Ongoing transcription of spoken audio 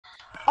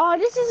Oh,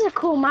 this is a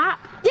cool map.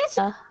 This.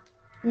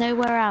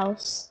 Nowhere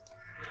else.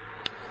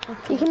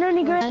 Okay. You can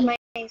only go to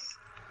maze.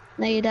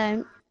 No, you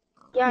don't.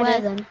 Yeah, Where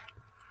then?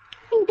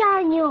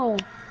 Daniel.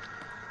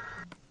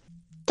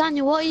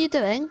 Daniel, what are you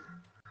doing?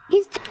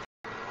 He's.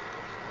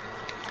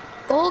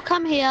 All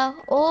come here.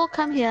 All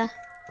come here.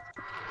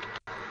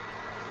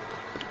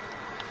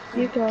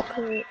 You got.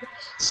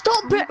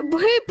 Stop!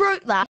 Who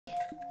broke that?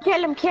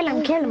 Kill him! Kill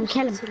him! Kill him!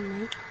 Kill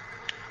him!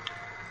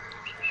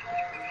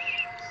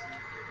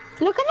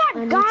 Look at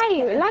that guy!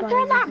 Look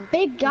at that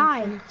big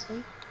guy!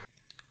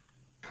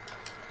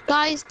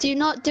 Guys, do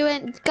not do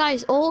it.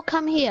 Guys, all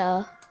come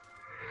here.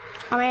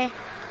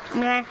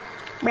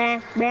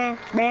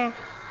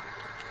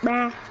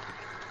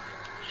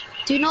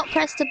 Do not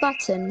press the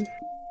button.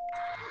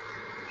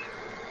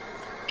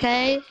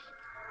 Okay.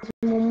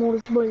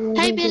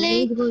 Hey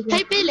Billy,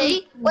 hey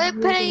Billy,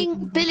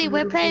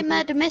 we're playing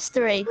Murder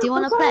Mystery. Do you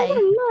want to play?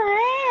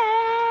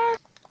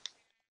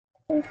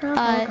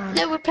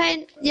 No, we're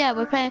playing. Yeah,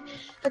 we're playing.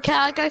 Okay,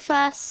 I go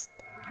first.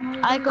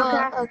 I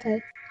go. Okay.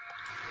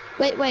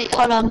 Wait,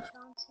 hold on.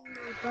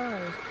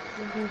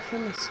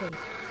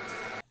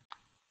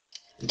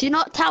 Do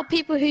not tell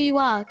people who you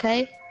are,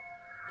 okay?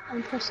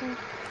 I'm pressing.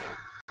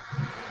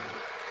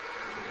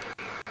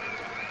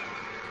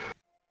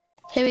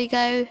 Here we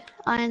go.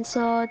 Iron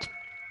sword.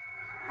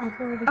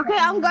 Okay,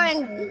 I'm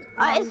going.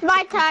 It's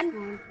my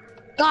turn.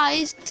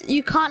 Guys,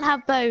 you can't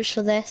have bows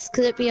for this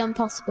because it'd be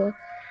impossible.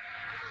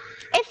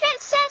 If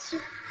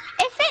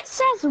it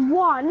says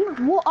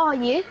 1, what are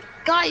you?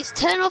 Guys,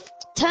 turn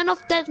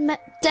off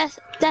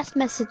death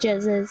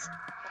messages.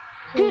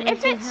 Dude,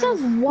 if it says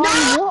 1,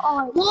 what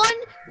are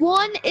you?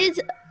 One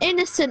is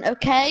innocent,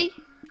 okay?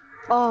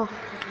 Oh.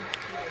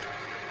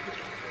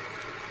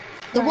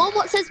 The one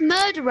what says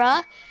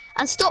murderer,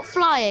 and stop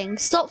flying.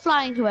 Stop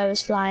flying,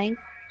 whoever's flying.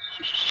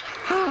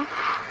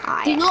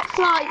 Do not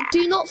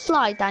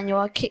fly, Daniel,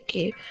 I'll kick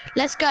you.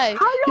 Let's go.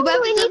 How long do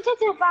we need to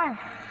survive?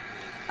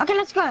 Okay,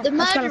 let's go. The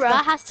murderer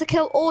has to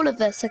kill all of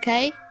us,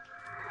 okay?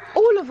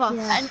 All of us?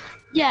 Yeah.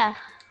 Yeah.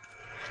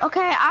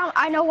 Okay,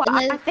 I know what,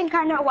 I think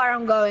I know where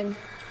I'm going.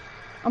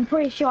 I'm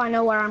pretty sure I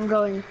know where I'm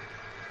going.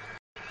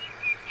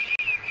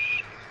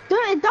 Dude,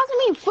 it doesn't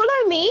mean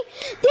follow me.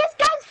 This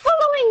guy's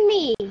following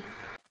me.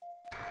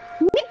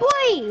 Me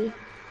boy.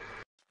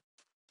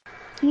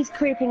 He's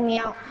creeping me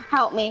out.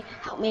 Help me,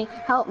 help me,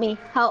 help me,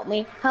 help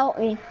me, help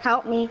me,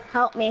 help me,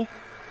 help me.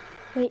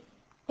 Wait,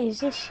 is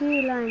this you,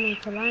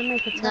 Linemaker?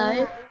 Linemaker,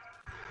 no.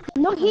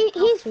 No,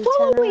 he's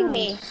following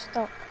me.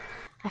 Stop.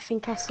 I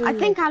think I see I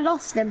think I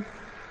lost him.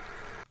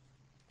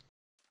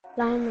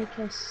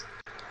 Linemaker,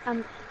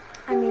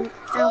 I mean,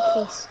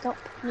 Alfie, stop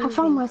moving. I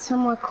found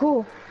somewhere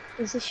cool.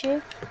 Is this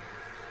you?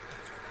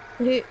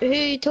 Who are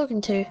you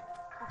talking to?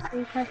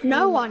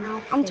 No one.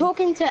 Alfie. I'm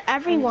talking to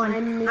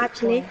everyone,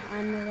 actually.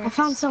 I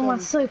found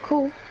someone so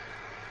cool.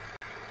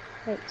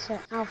 Wait, so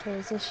Alfie,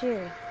 is this you?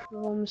 The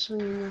one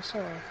swinging your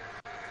sword?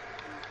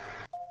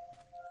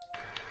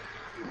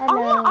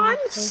 Hello, I'm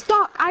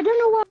stuck. I don't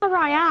know where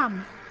I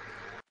am.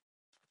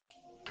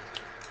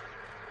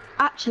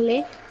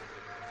 Actually.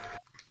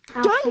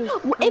 Alfie,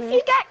 if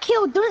you get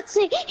killed, don't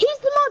say he's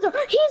the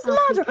murderer. He's the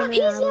murderer.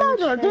 He's the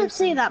murderer. Don't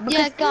say that.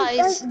 Yeah,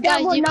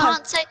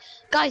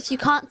 guys, you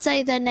can't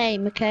say their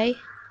name, okay?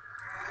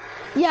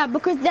 Yeah,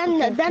 because then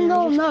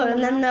they'll know,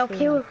 and then they'll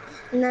kill,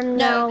 and then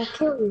they'll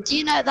kill you. Do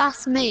you know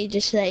that's me?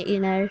 Just so you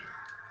know.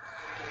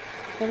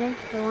 Really?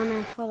 The one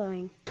I'm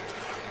following.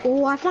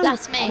 Oh, I found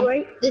that's me.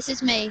 Great. This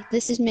is me.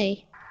 This is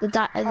me. I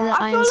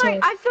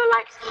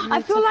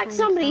feel like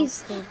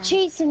somebody's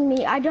chasing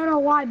me. I don't know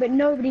why, but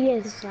nobody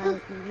is. So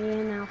me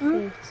and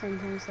Alfie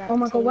sometimes like oh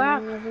my God,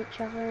 where? with each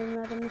other in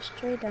Murder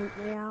Mystery, don't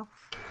we, Alf?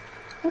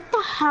 What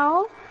the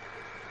hell?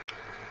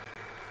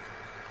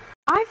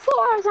 I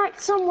thought I was like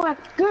somewhere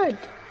good,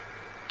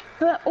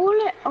 but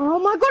oh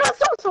my God, I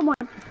saw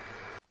someone.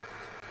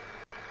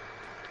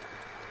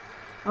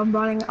 I'm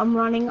running.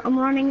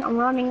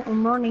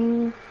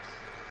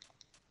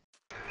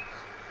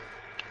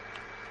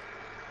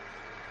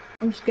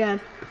 I'm scared.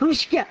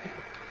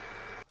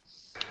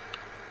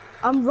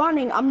 I'm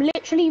running. I'm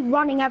literally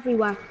running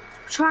everywhere,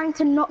 trying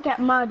to not get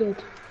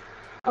murdered.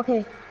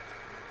 Okay.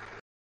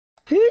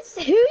 Who's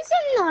in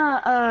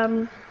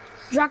the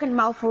dragon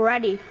mouth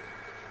already?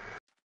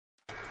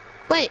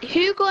 Wait,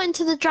 who got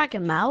into the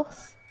dragon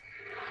mouth?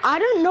 I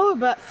don't know,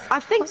 but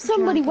I think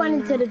somebody went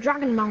into the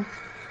dragon mouth.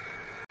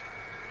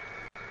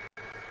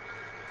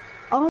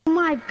 Oh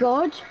my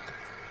God.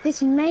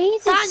 This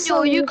maze Daniel, is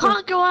so you evil.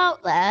 can't go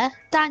out there.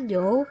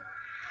 Daniel.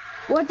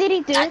 What did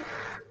he do?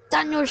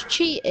 Daniel's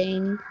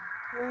cheating.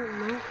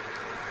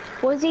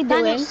 What is he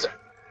doing?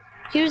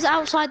 He was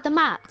outside the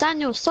map.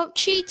 Daniel, stop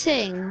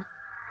cheating.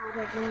 I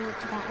don't know,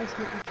 that isn't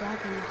a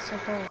dragon, that's a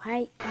ball.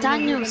 Hey,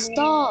 Daniel,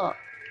 stop.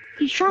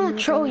 He's trying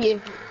to troll you.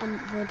 I'm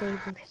ready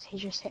because he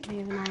just hit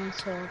me with an iron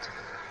sword.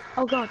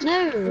 Oh God.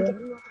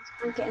 No.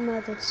 I'm getting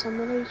murdered.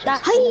 Somebody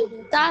just...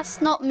 That's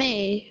not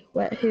me.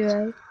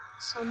 Who?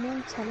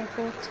 Someone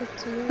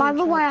teleported to me. By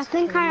the way, I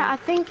think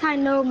I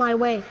know my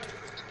way.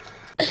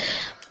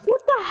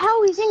 What the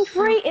hell? He's in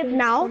creative Alfie's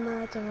now. the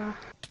murderer.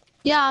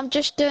 Yeah, I'm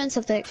just doing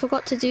something.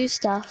 Forgot to do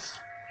stuff.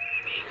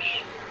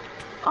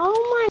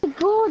 Oh my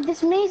god,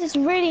 this maze is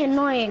really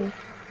annoying.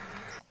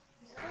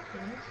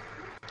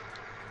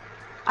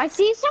 I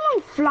see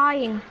someone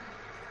flying.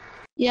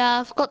 Yeah,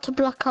 I've got to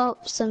block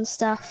up some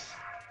stuff.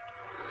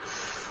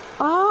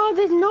 Oh,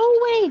 there's no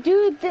way,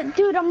 dude.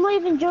 Dude, I'm not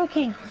even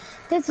joking.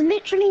 There's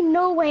literally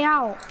no way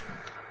out.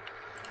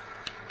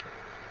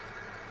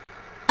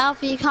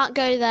 Alfie, you can't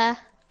go there.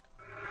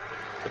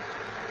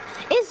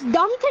 It's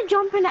dumb to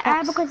jump in the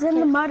air because then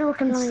the murderer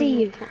can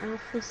see you.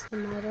 Alfie's the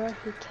murderer.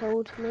 He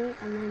killed me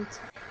and then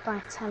by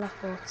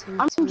teleporting.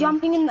 I'm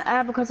jumping in the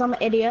air because I'm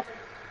an idiot.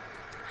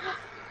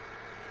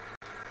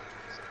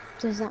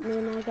 Does that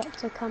mean I get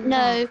to come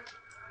No. back?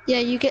 Yeah,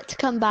 you get to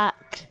come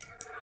back.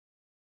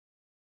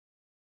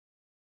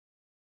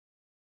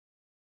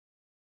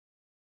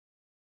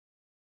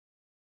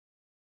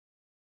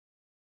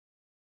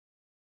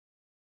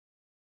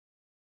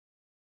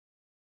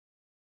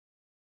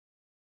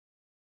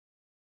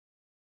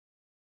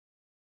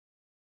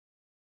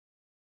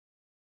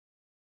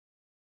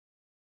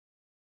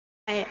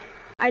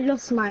 I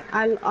lost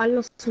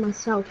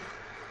myself.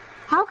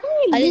 How can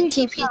you I lose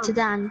didn't TP yourself? to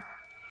Dan.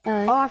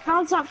 Oh, I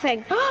found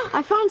something.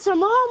 I found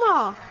some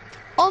armor.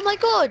 Oh my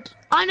god!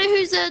 I know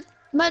who the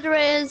murderer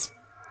is.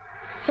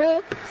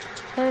 Who?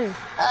 Who?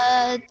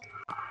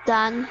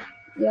 Dan.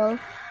 Yo.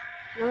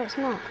 No, it's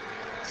not.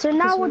 So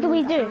now what do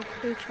we do?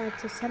 Alfie tried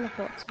to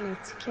teleport to me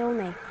to kill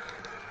me.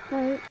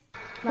 No.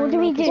 What do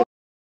we do?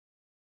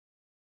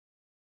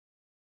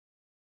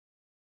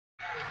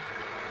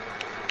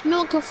 No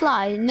one can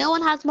fly. No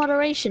one has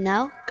moderation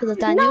now because of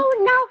Daniel.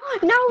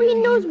 Now he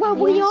knows where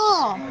we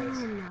are.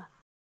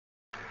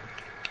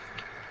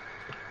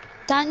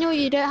 Daniel,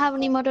 you don't have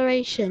any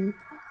moderation.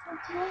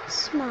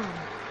 Yes, man.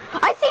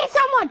 I see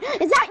someone.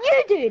 Is that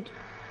you, dude?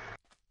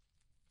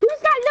 Who's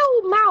that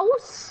little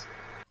mouse?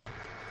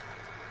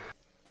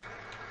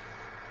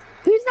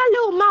 Who's that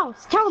little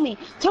mouse? Tell me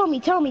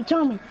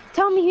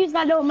who's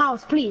that little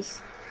mouse,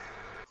 please.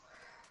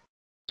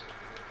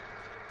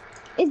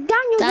 Is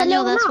Daniel the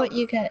Daniel, little that's mouse? what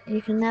you get.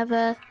 You can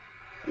never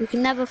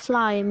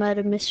fly in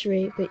Murder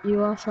Mystery, but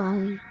you are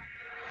flying.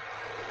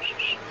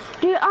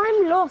 Dude,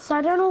 I'm lost.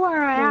 I don't know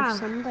where I am.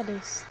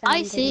 Somebody's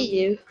I see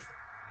you.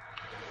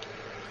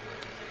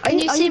 Are Can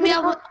you see me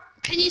gonna on?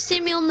 Can you see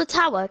me on the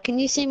tower? Can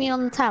you see me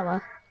on the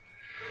tower?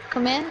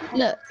 Come here.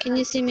 Look. Can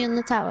you see me on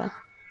the tower?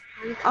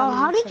 Oh,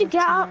 how did you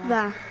get up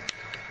there?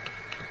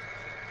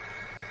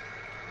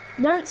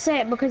 Don't say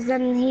it because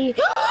then he.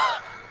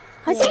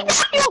 I see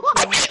Daniel!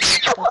 I see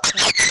Daniel! I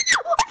see Daniel!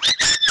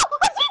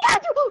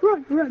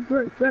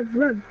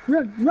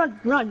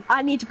 Run!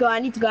 I need to go. I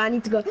know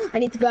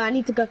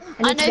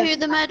who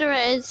the murderer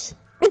is.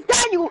 It's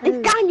Daniel.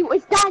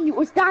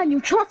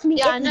 Trust me,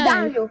 Yeah, I it's know.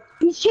 Daniel.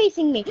 He's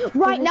chasing me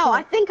right now.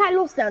 I think I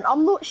lost him.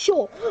 I'm not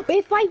sure, but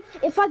if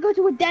I go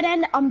to a dead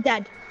end, I'm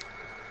dead.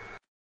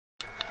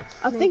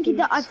 I think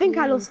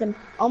I lost him.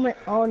 Oh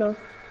no.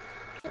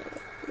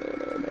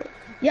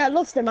 Yeah, I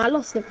lost him.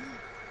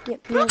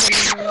 Yep, you're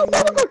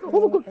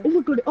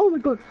Oh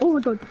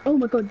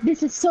my god,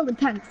 this is so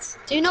intense.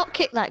 Do not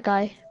kick that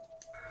guy.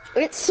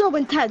 It's so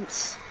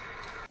intense.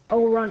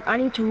 Oh, run. I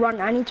need to run.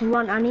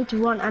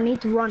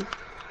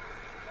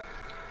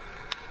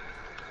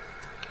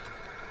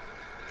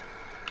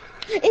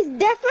 It's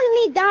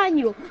definitely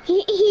Daniel.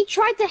 He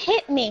tried to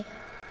hit me.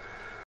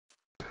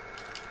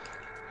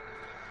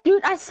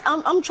 Dude,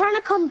 I'm trying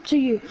to come to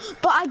you,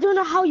 but I don't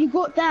know how you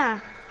got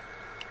there.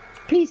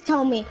 Please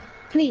tell me.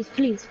 Please.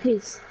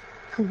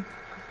 Come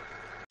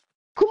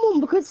on,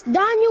 because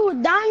Daniel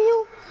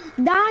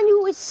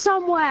is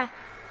somewhere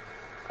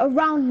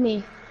around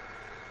me.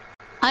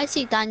 I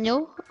see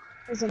Daniel.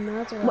 There's a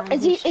murderer. What,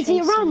 is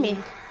he around me?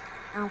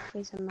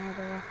 Alfie's a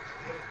murderer.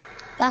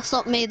 That's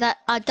not me.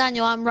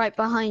 Daniel, I'm right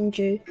behind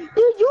you.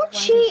 Dude, you're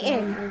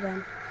cheating.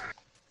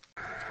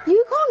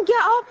 You can't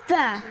get up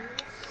there.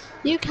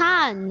 You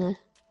can.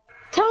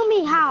 Tell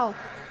me how.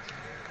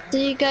 So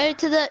you go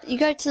to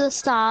the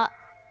start.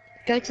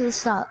 Go to the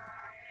start.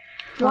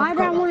 Why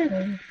do I want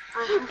to?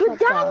 But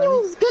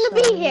Daniel's gonna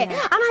be here, and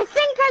I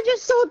think I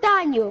just saw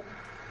Daniel.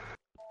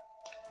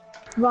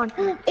 Run.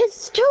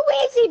 It's too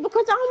easy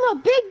because I'm a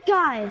big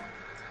guy.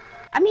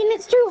 I mean,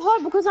 it's too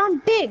hard because I'm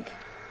big,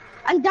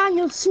 and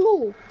Daniel's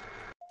small.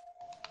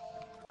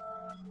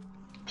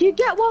 Do you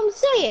get what I'm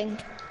saying?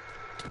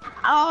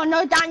 Oh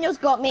no, Daniel's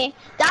got me.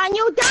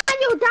 Daniel,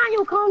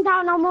 calm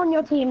down. I'm on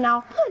your team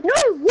now. No,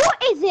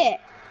 what is it?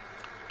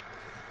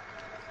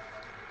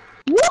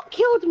 What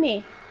killed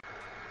me?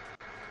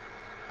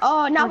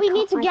 Oh, now we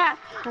need to get.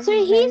 So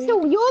you're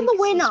the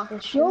winner.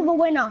 You're the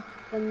winner.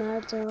 The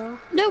murderer.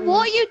 No,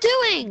 what are you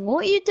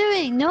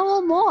doing? No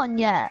one won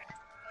yet.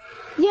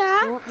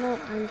 Yeah. No,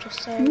 I'm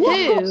just saying.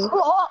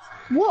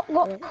 What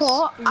got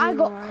caught? I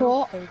got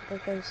caught.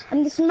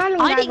 And the smelling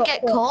guy I didn't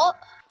get caught.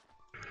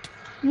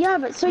 Yeah,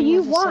 but so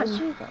you won.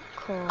 You got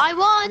caught. I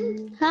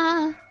won.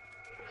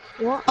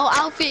 What? Oh,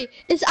 Alfie.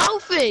 It's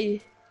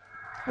Alfie.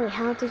 Wait,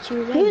 how did you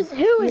win?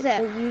 Who is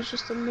it? You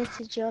just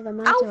admitted you're the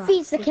murderer.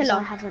 Alfie's the because killer.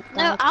 I haven't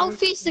No, died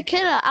Alfie's the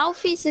killer.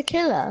 Alfie's the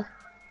killer.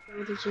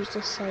 Why did you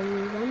just say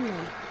you won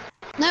then?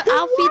 No, Then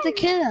Alfie why- the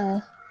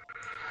killer.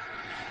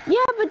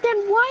 Yeah, but then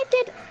why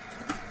did?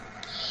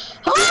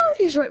 Oh,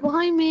 he's right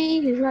behind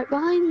me. He's right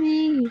behind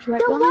me. He's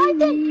right Then why behind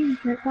me.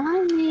 He's right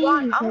behind me.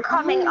 Right, He's I'm right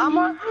coming. behind me.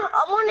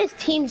 I'm on his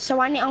team,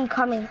 so I'm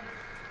coming.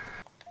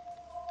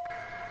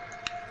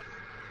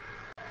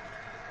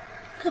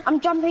 I'm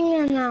jumping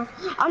in now.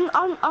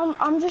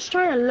 I'm just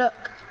trying to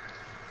look.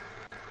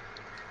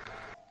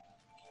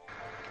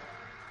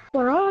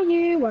 Where are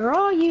you? Where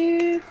are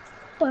you?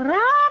 Where are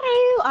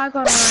you? I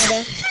got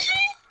an idea.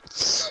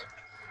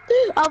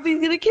 Alfie's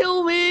gonna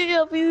kill me.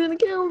 Alfie's gonna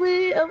kill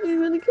me. Alfie's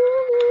gonna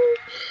kill me.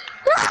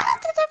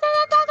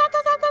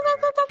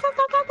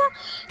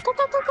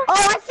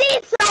 Oh, I see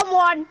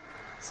someone.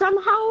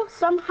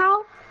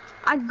 Somehow,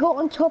 I got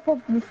on top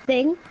of the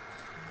thing.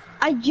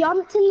 I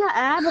jumped in the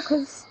air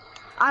because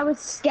I was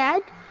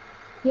scared.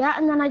 Yeah,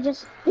 and then I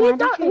just. Why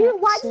did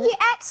you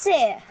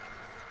exit?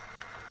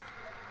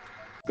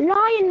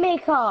 Lion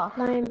Maker.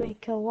 Lion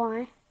Maker,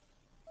 why?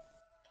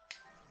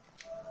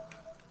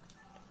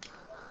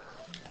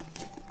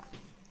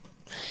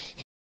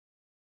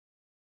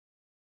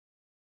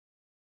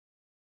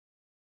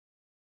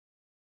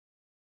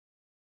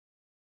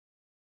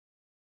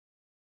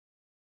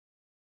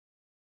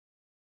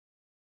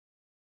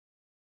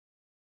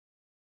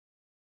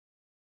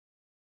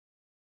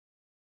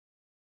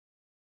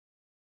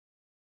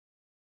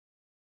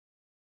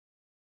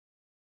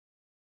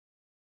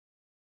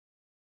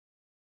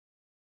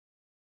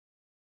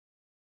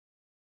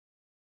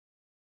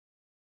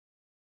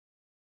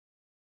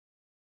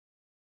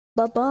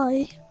 Bye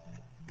bye.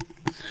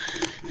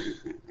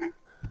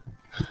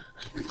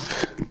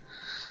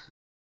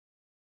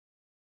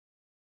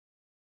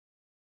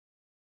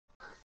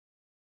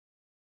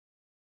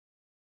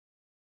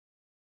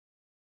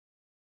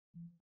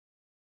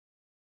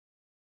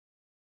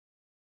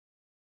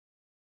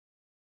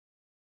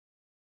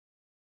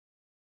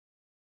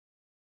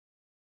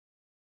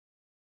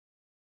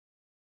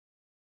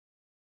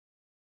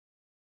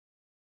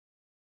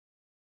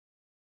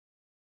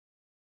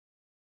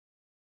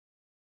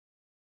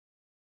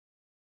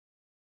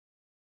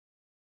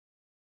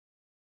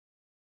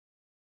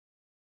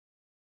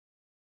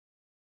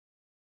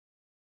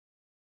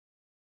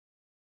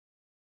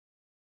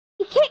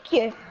 He kick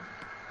you.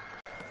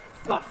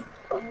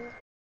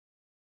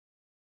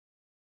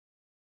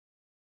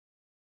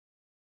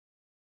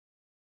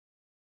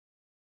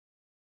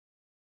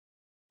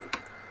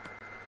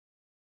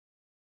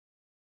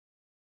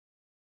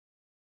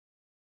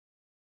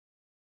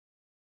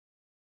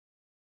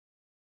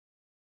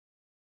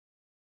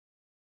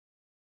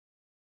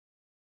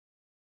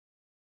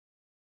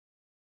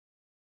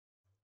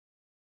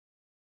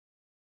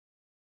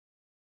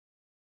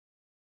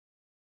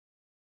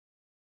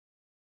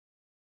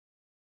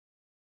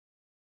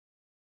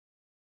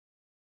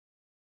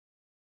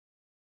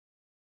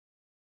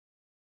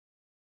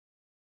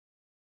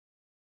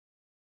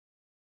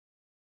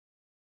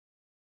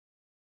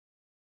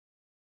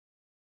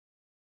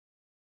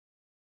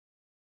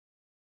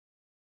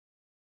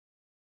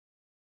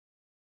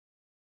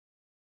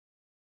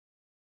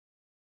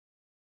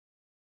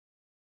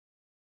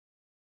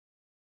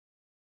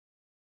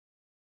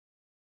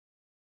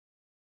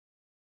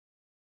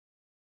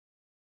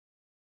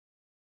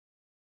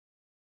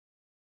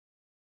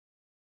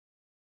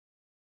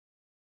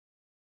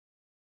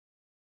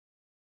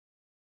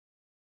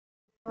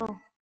 Oh.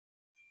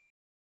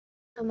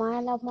 Am I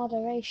allowed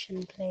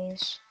moderation,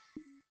 please?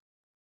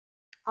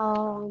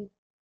 Um,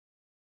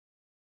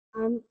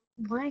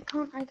 why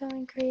can't I go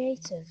in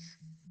creative?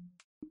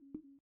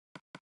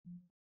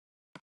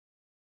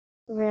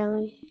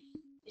 Really?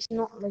 It's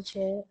not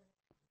legit.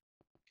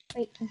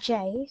 Wait,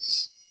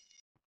 Jace?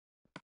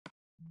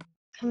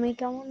 Can we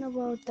go on the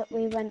world that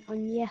we went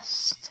on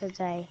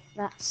yesterday?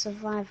 That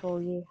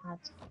survival you had,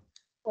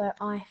 where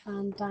I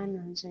found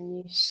diamonds and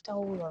you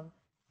stole them.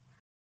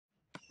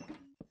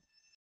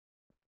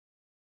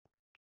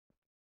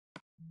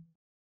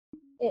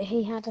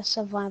 He had a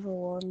survival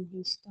world and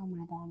he stole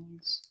my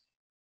diamonds.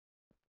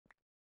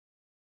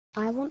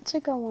 I want to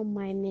go on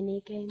my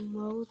minigame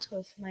mode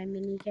with my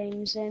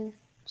minigames in,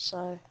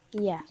 so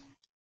yeah.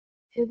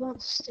 Who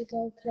wants to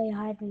go play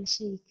hide and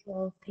seek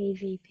or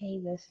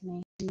PvP with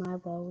me in my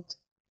world?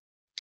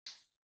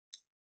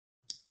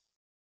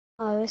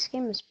 Oh, this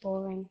game is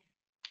boring.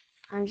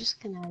 I'm just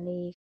gonna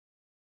leave.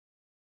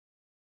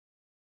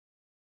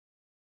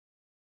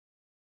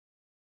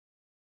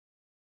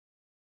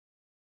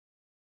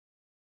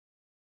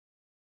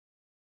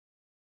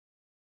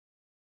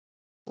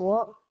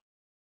 What?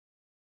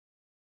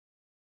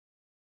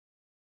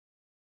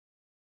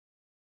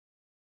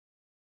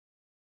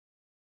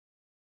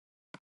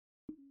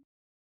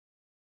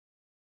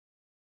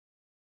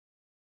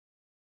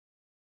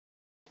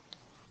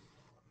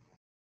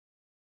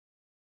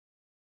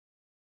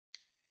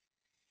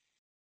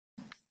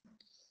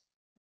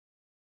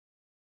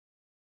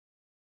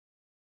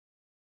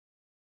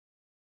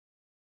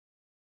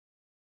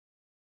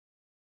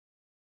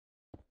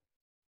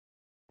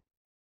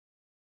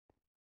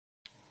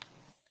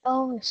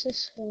 Oh, it's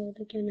this world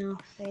again,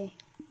 Alfie.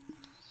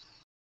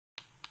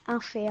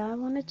 Alfie, I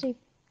want to do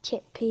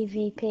kit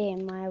PvP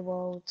in my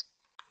world.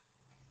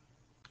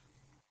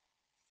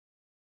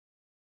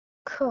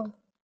 Cool.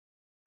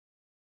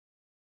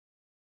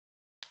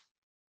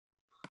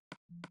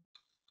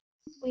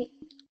 Wait,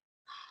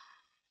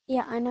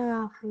 yeah, I know,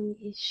 Alfie.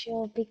 It's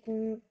your big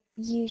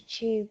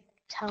YouTube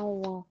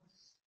tower.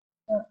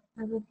 But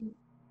I would.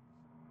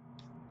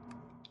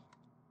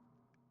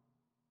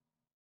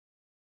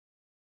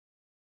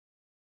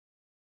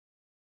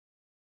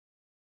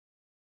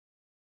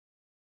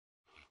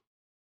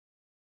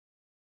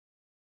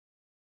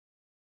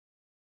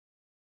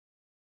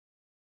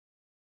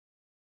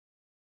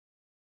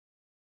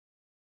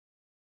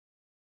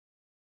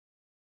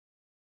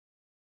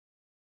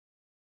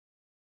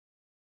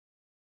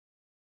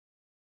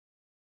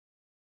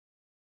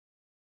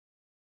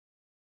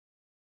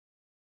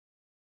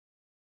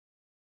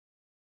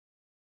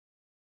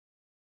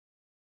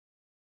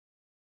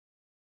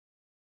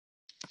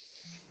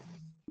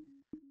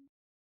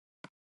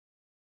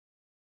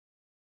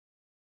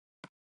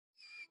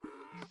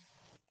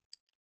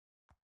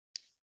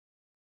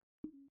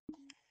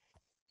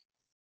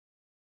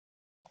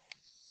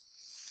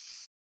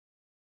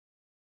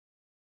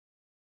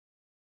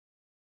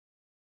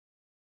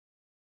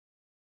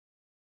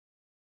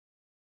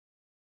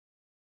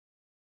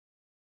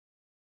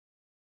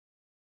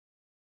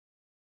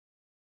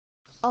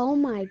 Oh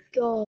my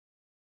god.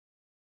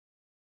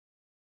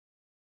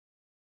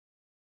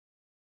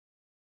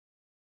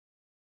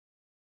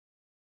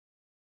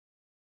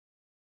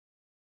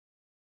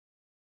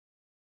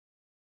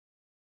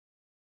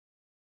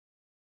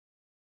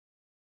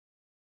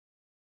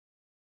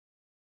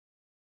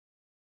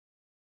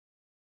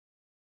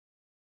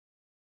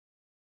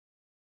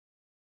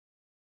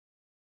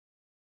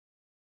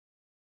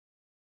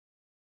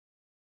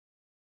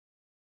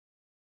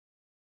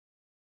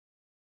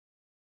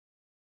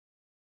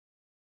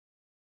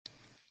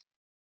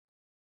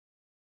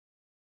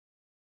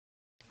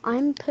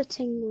 I'm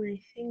putting my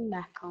thing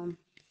back on.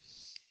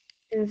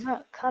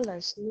 Invert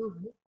colors, no.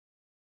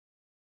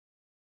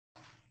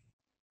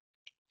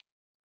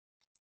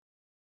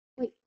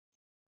 Wait,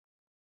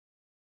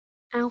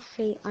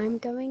 Alfie, I'm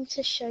going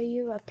to show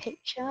you a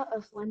picture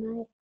of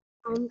when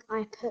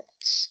I put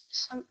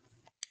some.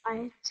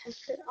 I took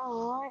it.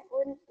 Oh, it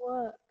wouldn't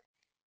work.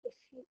 If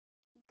you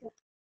go,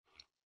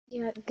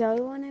 yeah,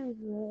 go on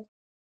invert.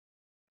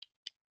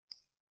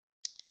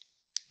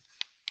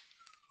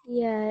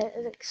 Yeah,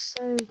 it looks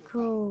so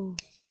cool.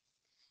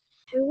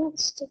 Who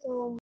wants to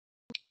go on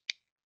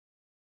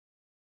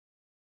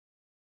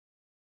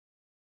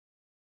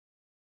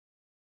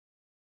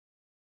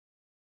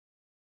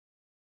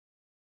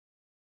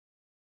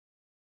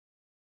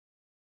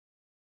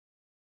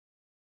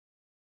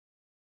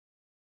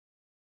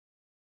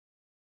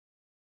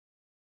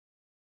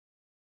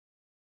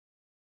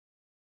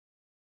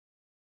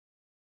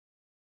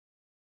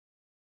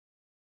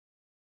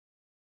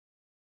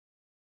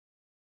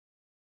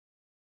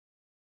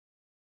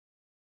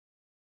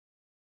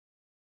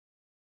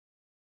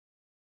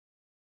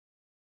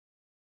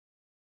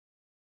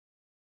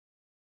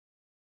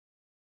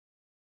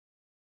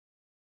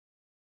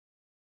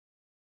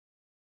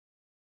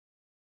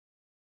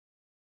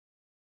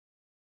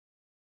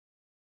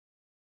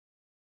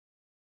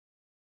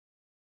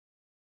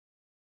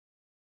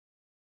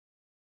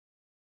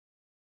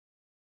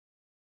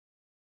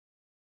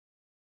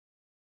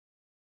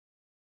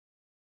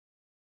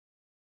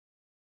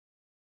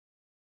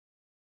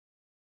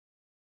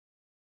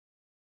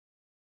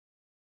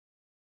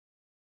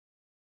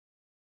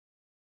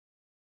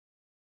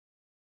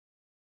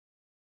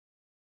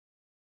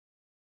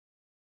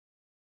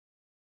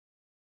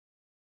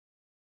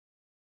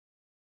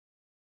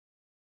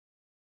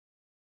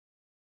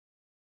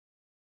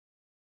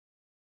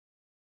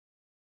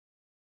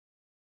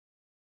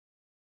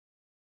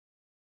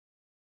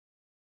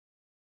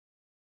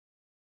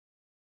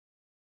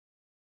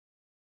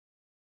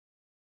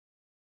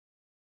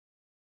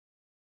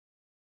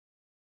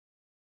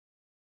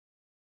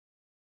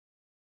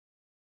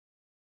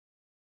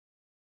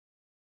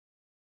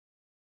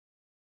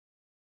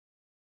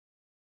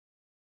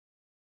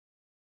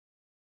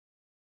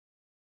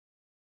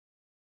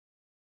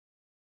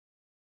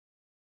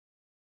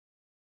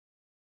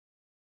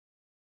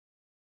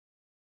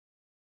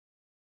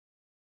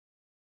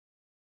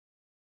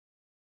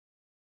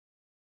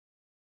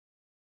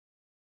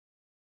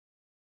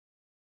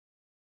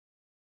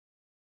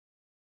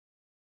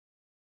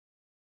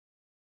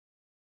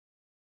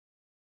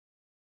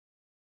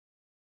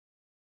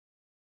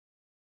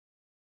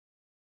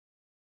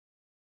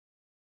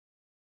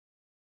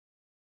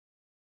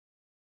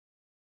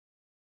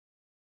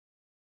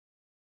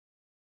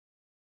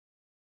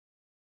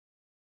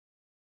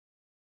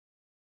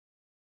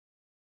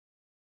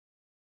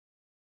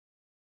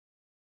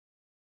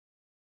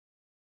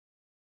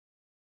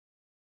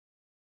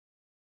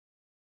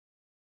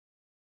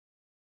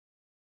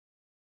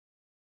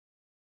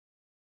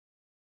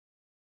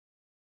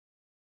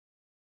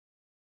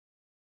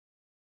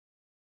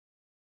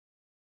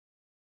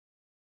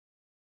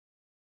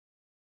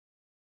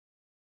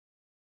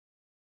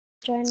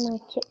join my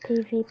kit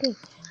PvP.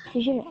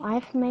 Did you know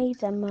I've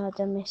made a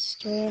murder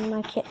mystery in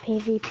my kit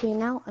PvP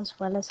now, as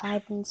well as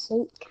hide and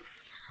seek?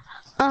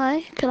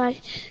 Aye, can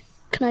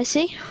I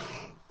see?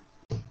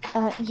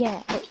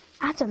 Yeah.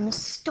 Adam,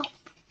 stop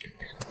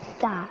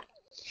that.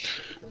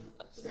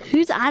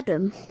 Who's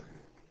Adam?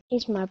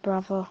 He's my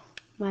brother,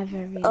 my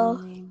very Oh,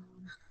 own.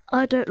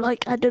 I don't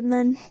like Adam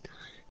then.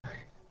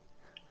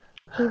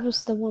 He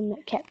was the one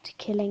that kept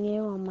killing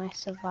you on my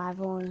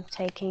survival and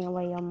taking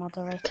away your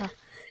moderator.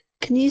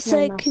 Can you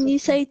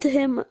say to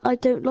him, I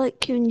don't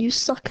like you and you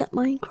suck at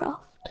Minecraft?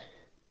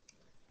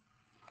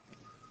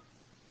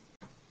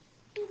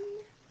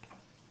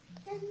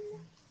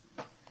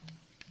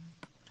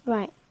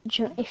 Right,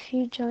 if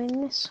you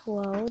join this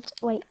world,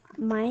 wait,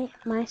 my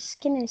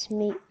skin is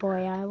Meat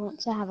Boy. I want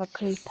to have a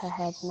creeper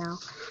head now,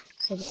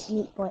 so that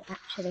Meat Boy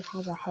actually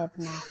has a head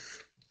now.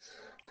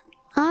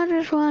 I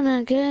just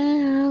wanna get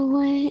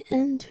away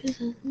into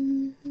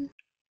the...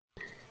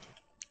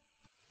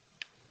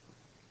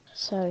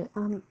 So,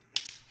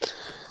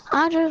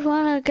 I just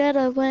wanna get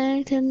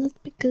away and it's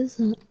because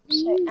of...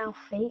 So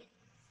Alfie,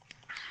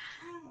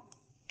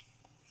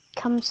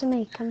 come to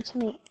me.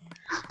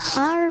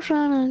 I just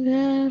wanna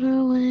get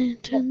away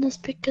and it's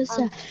because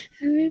of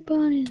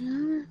everybody...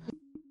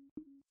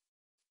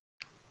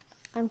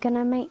 I'm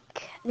gonna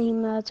make the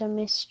murder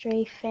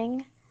mystery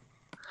thing.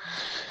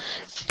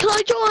 Can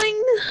I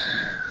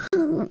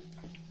join?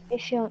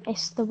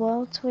 It's the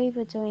world we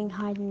were doing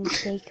hide and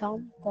seek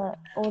on, but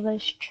all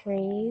those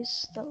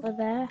trees that were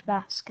there,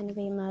 that's gonna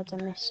be murder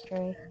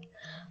mystery.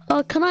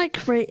 Oh, can I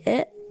create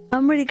it?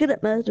 I'm really good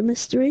at murder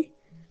mystery.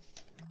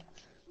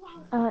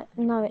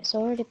 No, it's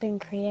already been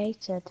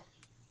created.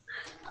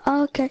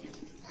 Oh, okay.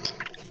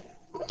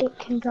 It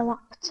can go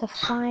up to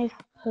 5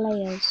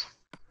 players.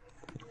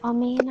 Oh,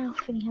 me and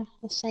Alfie have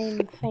the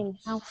same thing.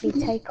 Alfie,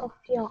 take off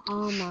your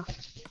armor.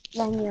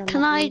 Then you're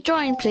Can not I me.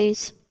 join,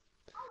 please?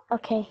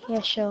 Okay,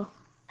 yeah, sure.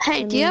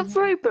 Hey, do you have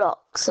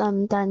Roblox,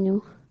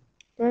 Daniel?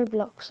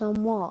 Roblox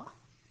on what?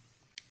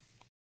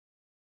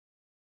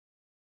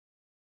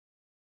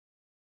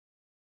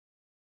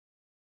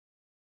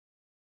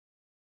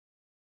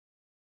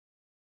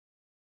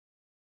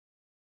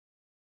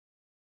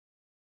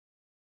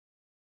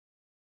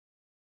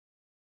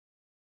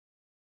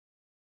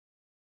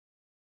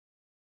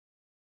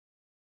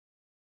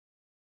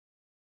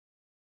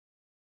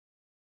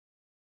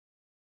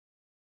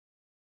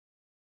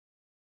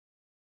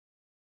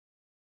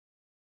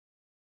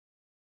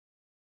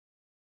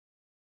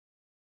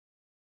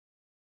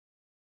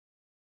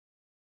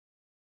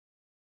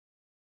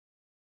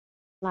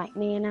 Like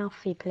me and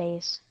Alfie,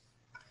 please.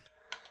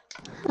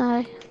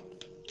 Aye.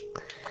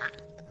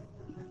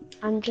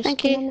 I'm just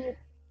Thank gonna you. make...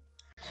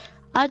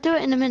 I'll do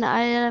it in a minute.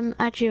 I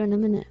add you in a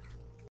minute.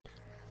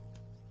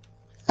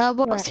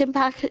 What Right. skin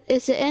pack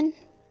is it in?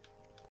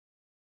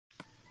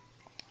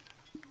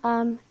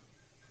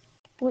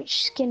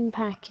 Which skin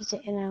pack is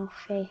it in,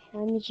 Alfie?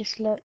 Let me just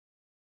look.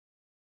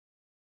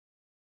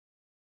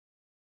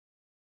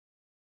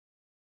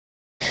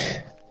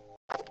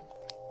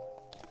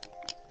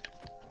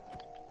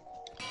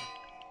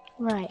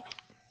 Right.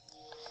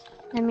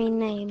 Let me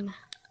name.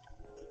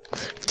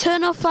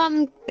 Turn off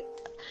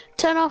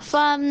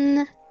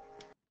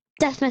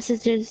death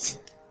messages.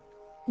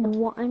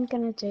 What I'm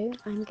gonna do,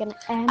 I'm gonna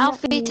end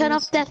Alfie, turn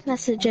off death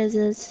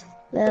messages.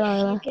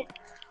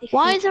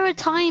 Why is there a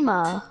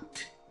timer?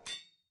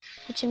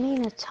 What do you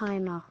mean a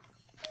timer?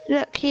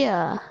 Look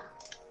here.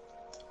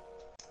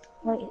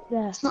 Wait,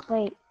 there.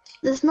 Wait.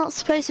 There's not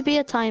supposed to be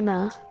a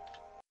timer.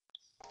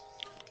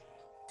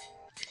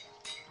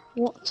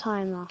 What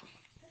timer?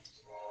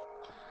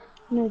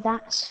 No,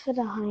 that's for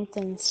the hide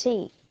and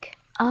seek.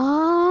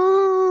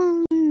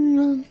 Oh,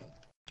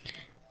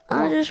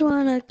 I just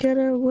wanna get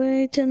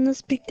away to the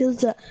speakers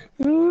that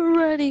are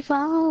already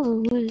far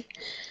away.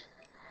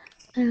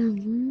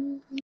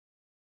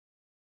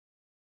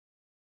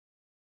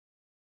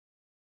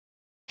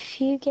 If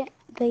you get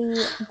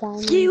the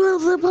diamond... You will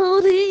the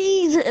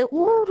police!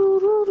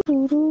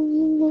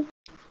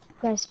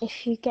 Guys,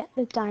 if you get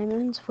the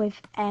diamonds with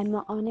M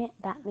on it,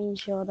 that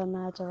means you're the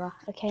murderer.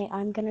 Okay,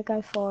 I'm gonna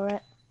go for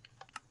it.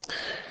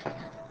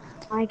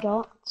 I'm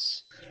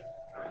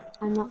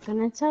not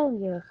gonna tell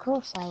you, of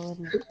course I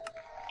wouldn't.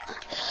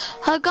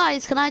 Oh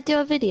guys, can I do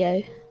a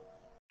video?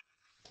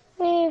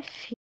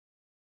 If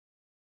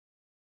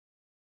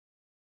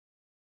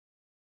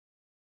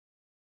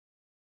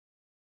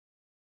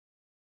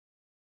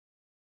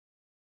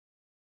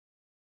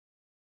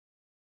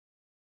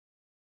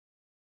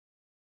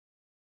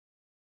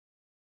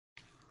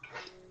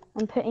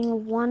I'm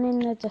putting 1 in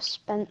the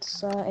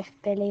dispenser if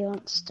Billy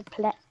wants to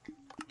play.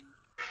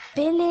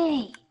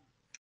 Billy!